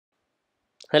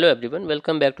Hello everyone,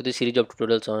 welcome back to the series of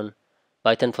tutorials on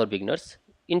Python for beginners.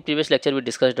 In previous lecture we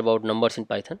discussed about numbers in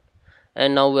Python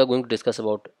and now we are going to discuss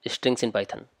about strings in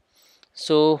Python.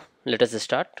 So let us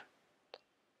start.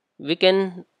 We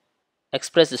can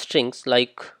express strings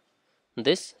like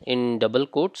this in double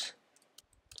quotes.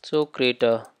 So create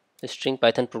a string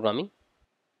Python programming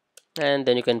and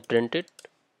then you can print it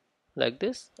like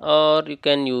this, or you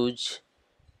can use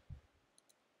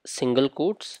single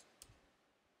quotes.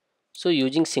 So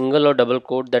using single or double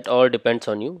quote, that all depends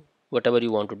on you, whatever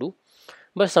you want to do,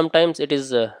 but sometimes it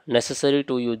is necessary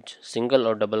to use single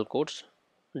or double quotes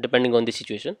depending on the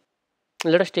situation.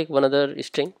 Let us take one other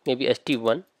string, maybe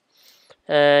st1,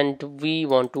 and we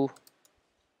want to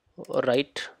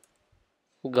write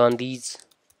Gandhi's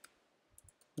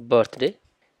birthday.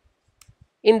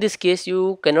 In this case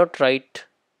you cannot write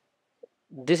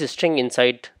this string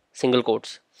inside single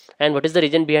quotes, and what is the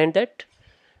reason behind that?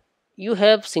 You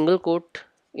have single quote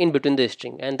in between the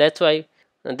string, and that's why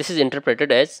this is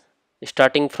interpreted as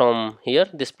starting from here,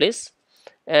 this place,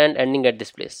 and ending at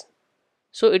this place.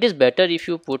 So it is better if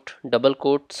you put double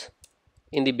quotes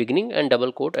in the beginning and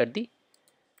double quote at the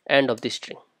end of the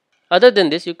string. Other than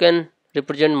this, you can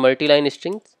represent multi-line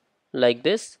strings like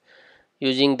this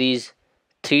using these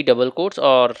three double quotes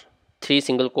or three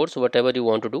single quotes, whatever you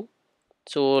want to do.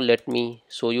 So let me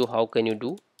show you how can you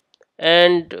do,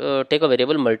 and take a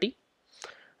variable multi.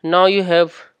 Now you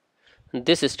have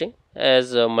this string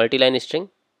as a multi-line string.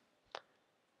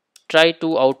 Try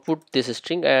to output this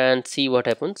string and see what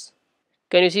happens.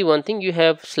 Can you see one thing? You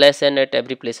have /n at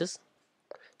every places.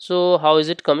 So how is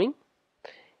it coming?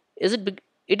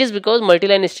 It is because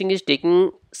multi-line string is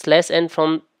taking /n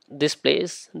from this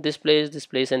place, this place, this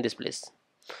place, and this place.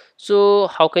 So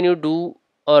how can you do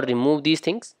or remove these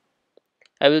things?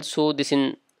 I will show this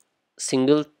in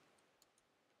single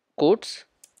quotes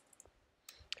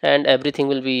and everything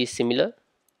will be similar.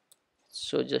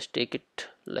 So just take it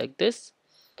like this,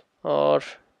 or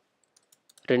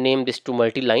rename this to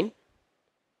multi-line.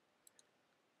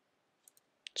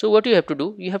 So what you have to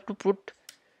do, you have to put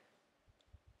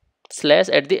slash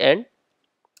at the end,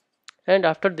 and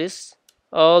after this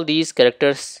all these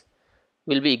characters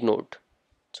will be ignored.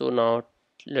 So now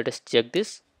let us check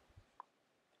this,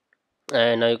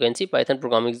 and now you can see Python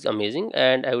programming is amazing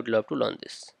and I would love to learn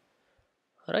this.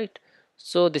 Alright,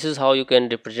 so this is how you can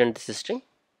represent this string.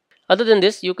 Other than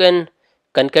this, you can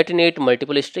concatenate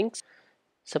multiple strings.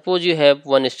 Suppose you have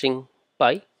one string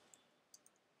pi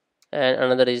and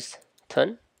another is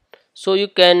thun. So you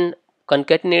can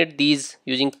concatenate these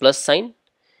using plus sign,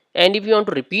 and if you want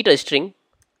to repeat a string,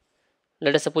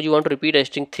 let us suppose you want to repeat a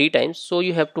string 3 times, so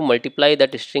you have to multiply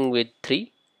that string with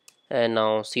 3, and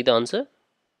now see the answer.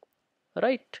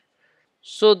 Right,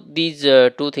 so these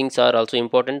two things are also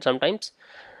important sometimes.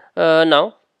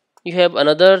 Now you have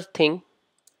another thing,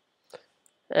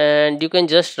 and you can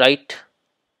just write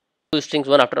two strings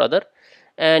one after other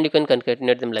and you can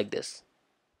concatenate them like this.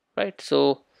 Right,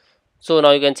 so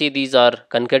now you can see these are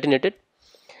concatenated,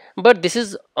 but this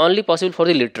is only possible for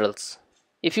the literals.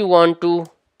 If you want to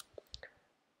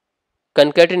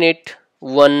concatenate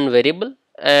one variable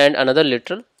and another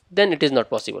literal, then it is not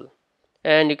possible,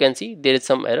 and you can see there is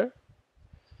some error.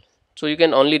 So you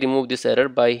can only remove this error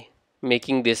by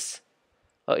making this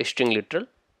string literal,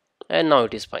 and now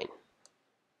it is fine.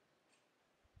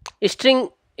 String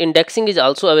indexing is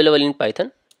also available in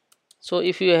Python. So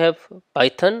if you have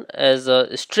Python as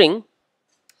a string,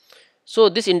 so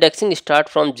this indexing start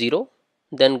from 0,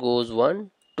 then goes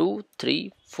 1, 2,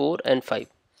 3, 4 and 5.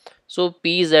 So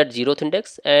p is at 0th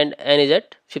index and n is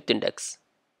at 5th index.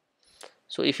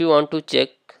 So if you want to check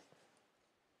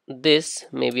this,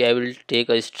 maybe I will take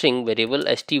a string variable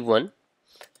st1,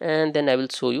 and then I will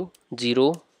show you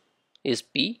 0 is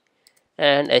p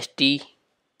and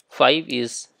st5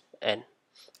 is n.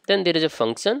 Then there is a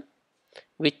function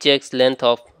which checks length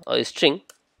of a string,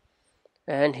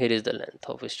 and here is the length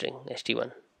of a string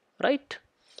st1. Right,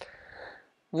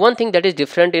 one thing that is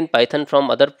different in Python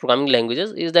from other programming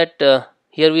languages is that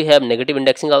here we have negative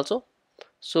indexing also.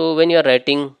 So when you are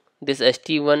writing this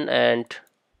st1 and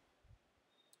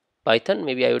Python,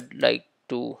 maybe I would like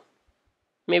to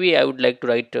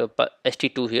write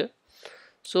st2 here.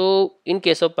 So in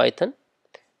case of Python,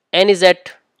 n is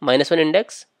at -1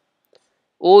 index,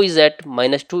 o is at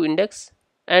 -2 index,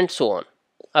 and so on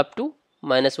up to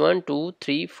 -1, 2,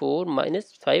 3, 4,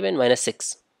 -5 and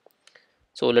 -6.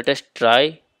 So let us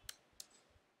try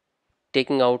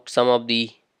taking out some of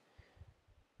the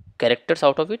characters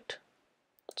out of it.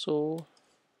 So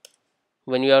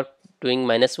when you are doing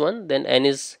 -1, then n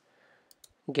is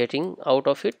getting out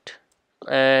of it,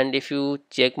 and if you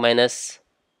check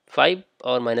 -5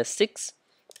 or -6,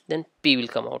 then P will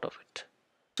come out of it.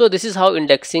 So this is how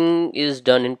indexing is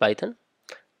done in Python.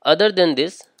 Other than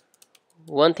this,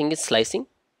 one thing is slicing.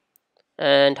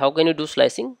 And how can you do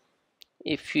slicing?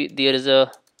 If there is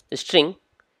a string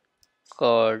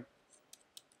called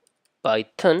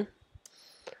Python,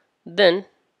 then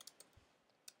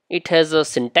it has a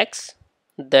syntax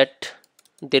that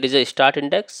there is a start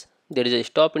index, there is a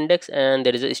stop index, and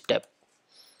there is a step.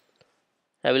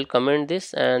 I will comment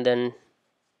this and then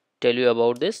tell you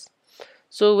about this.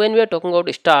 So when we are talking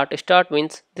about start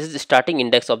means this is the starting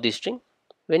index of the string.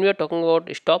 When we are talking about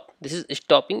stop, this is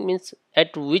stopping, means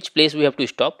at which place we have to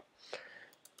stop.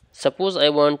 Suppose I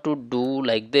want to do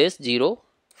like this 0,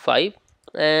 5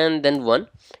 and then 1.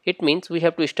 It means we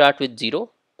have to start with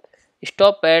 0,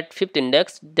 stop at 5th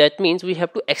index. That means we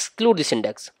have to exclude this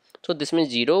index. So this means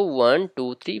 0, 1,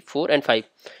 2, 3, 4 and 5.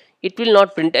 It will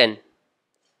not print n.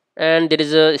 And there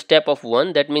is a step of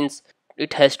 1, that means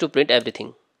it has to print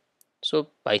everything. So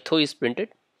Python is printed.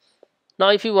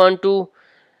 Now if you want to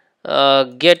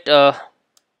get a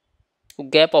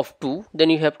gap of 2, then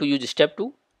you have to use step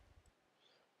 2.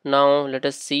 Now let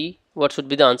us see what should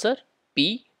be the answer.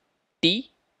 P,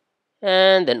 T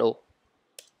and then O.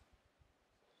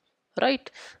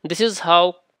 Right, this is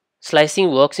how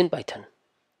slicing works in Python.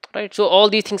 Right, so all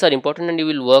these things are important and you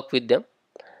will work with them.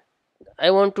 I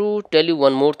want to tell you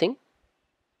one more thing.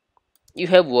 You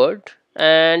have word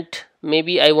and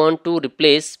maybe I want to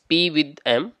replace P with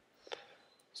M.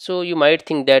 So you might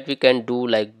think that we can do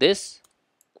like this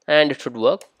and it should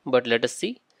work, but let us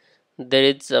see. There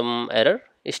is some error.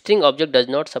 String object does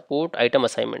not support item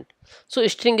assignment. So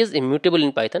string is immutable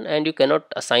in Python and you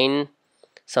cannot assign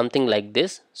something like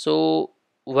this. So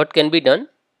what can be done?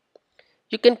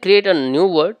 You can create a new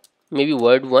word, maybe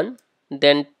word 1,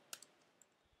 then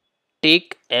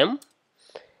take M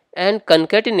and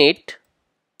concatenate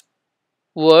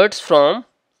words from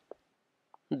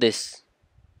this,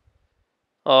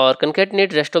 or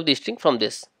concatenate rest of the string from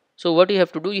this. So what you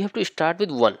have to do, you have to start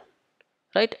with 1,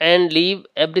 right, and leave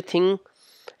everything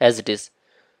as it is.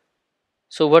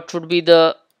 So what should be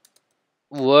the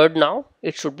word now?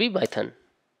 It should be Python.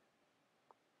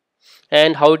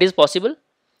 And how it is possible?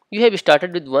 You have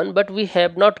started with 1, but we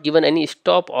have not given any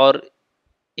stop or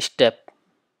step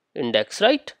index,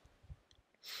 right?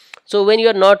 So when you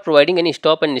are not providing any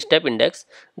stop and step index,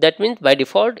 that means by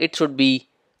default it should be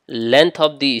length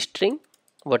of the string,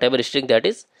 whatever string that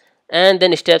is, and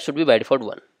then step should be by default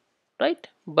 1, right?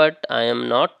 But I am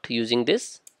not using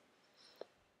this,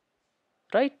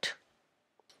 right?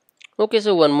 Okay,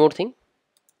 so one more thing,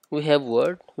 we have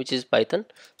word which is Python.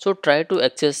 So try to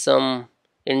access some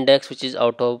index which is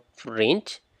out of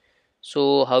range.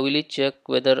 So how will you check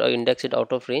whether an index is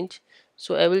out of range?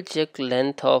 So I will check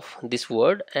length of this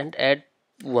word and add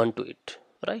 1 to it,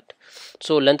 right?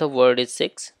 So length of word is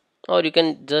 6, or you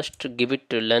can just give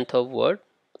it length of word,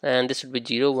 and this would be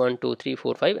 0, 1, 2, 3,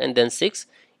 4, 5 and then 6.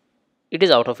 It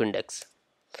is out of index.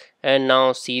 And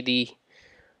now see the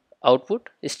output,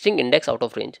 string index out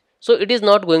of range. So it is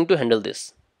not going to handle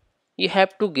this. You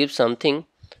have to give something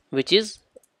which is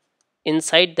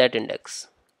inside that index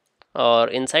or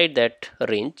inside that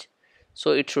range.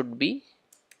 So it should be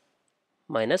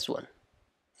 -1.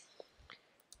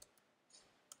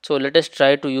 So let us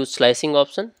try to use slicing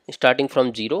option, starting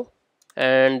from 0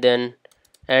 and then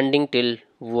ending till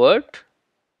word,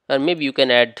 or maybe you can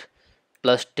add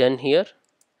 +10 here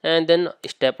and then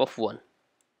step of 1.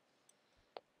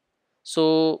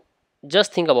 So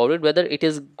just think about it, whether it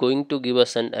is going to give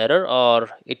us an error or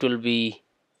it will be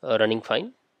running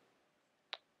fine.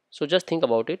 So just think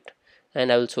about it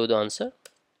and I will show the answer.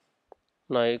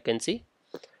 Now you can see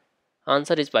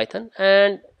answer is Python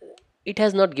and it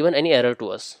has not given any error to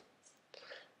us.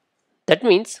 That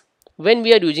means when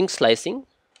we are using slicing,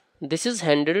 this is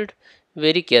handled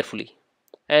very carefully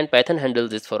and Python handles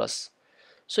this for us.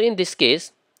 So in this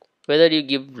case, whether you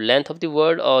give length of the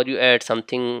word or you add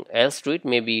something else to it,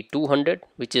 maybe 200,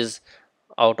 which is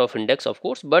out of index of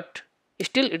course, but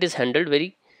still it is handled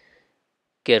very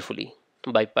carefully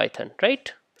by Python,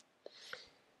 right?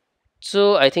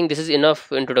 So I think this is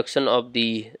enough introduction of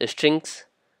the strings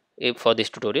for this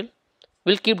tutorial.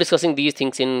 We'll keep discussing these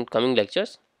things in coming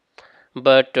lectures,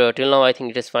 but till now I think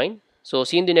it is fine. So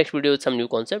see you in the next video with some new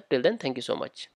concept. Till then, thank you so much.